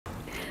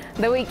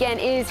The weekend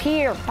is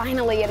here,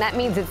 finally, and that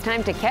means it's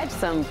time to catch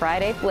some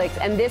Friday flicks.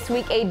 And this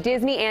week, a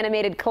Disney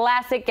animated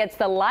classic gets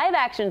the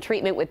live-action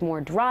treatment with more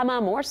drama,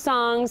 more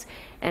songs,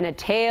 and a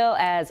tale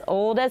as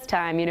old as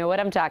time. You know what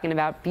I'm talking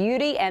about,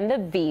 Beauty and the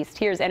Beast.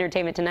 Here's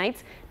Entertainment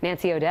Tonight's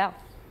Nancy O'Dell.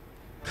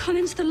 Come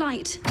into the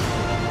light.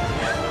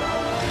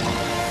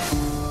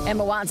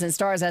 Emma Watson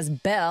stars as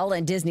Belle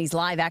in Disney's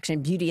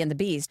live-action Beauty and the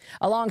Beast,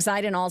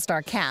 alongside an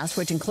all-star cast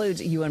which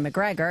includes Ewan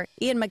McGregor,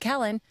 Ian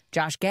McKellen,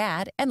 Josh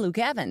Gad, and Luke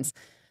Evans.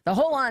 The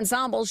whole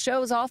ensemble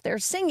shows off their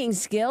singing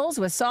skills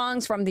with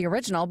songs from the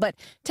original, but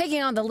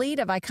taking on the lead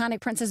of iconic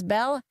Princess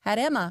Belle had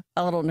Emma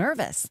a little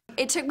nervous.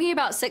 It took me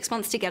about 6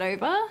 months to get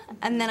over,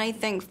 and then I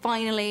think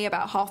finally,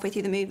 about halfway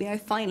through the movie, I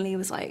finally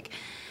was like,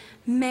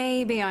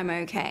 maybe I'm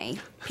okay.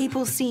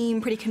 People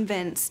seem pretty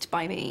convinced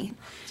by me.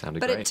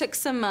 Sounded but great. It took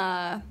some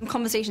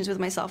conversations with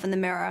myself in the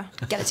mirror.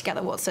 Get it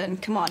together, Watson.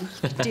 Come on.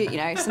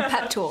 Do, some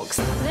pep talks.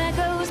 There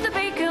goes the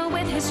baker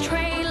with his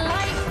tray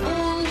like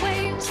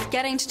always.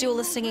 Getting to do all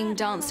the singing,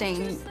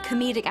 dancing,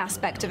 comedic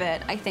aspect of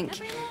it, I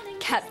think,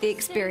 kept the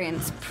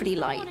experience pretty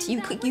light.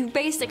 You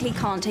basically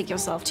can't take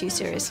yourself too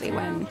seriously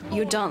when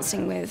you're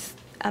dancing with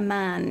a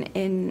man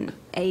in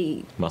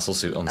a muscle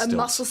suit on stilts. A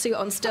muscle suit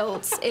on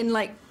stilts in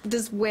like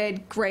this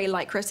weird grey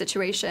lycra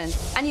situation.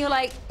 And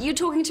you're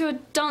talking to a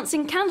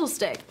dancing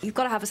candlestick. You've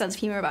got to have a sense of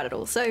humour about it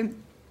all. So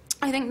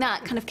I think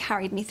that kind of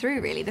carried me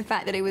through, really. The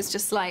fact that it was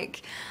just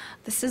like,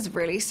 this is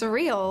really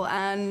surreal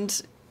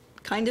and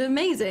kind of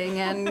amazing,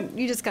 and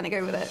you just kind of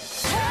go with it.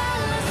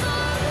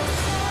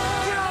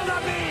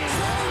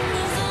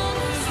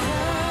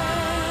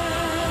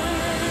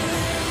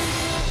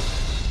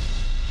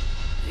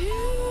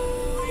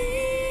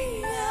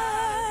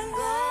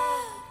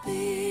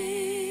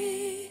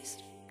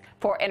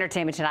 For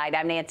Entertainment Tonight,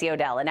 I'm Nancy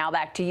O'Dell, and now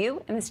back to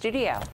you in the studio.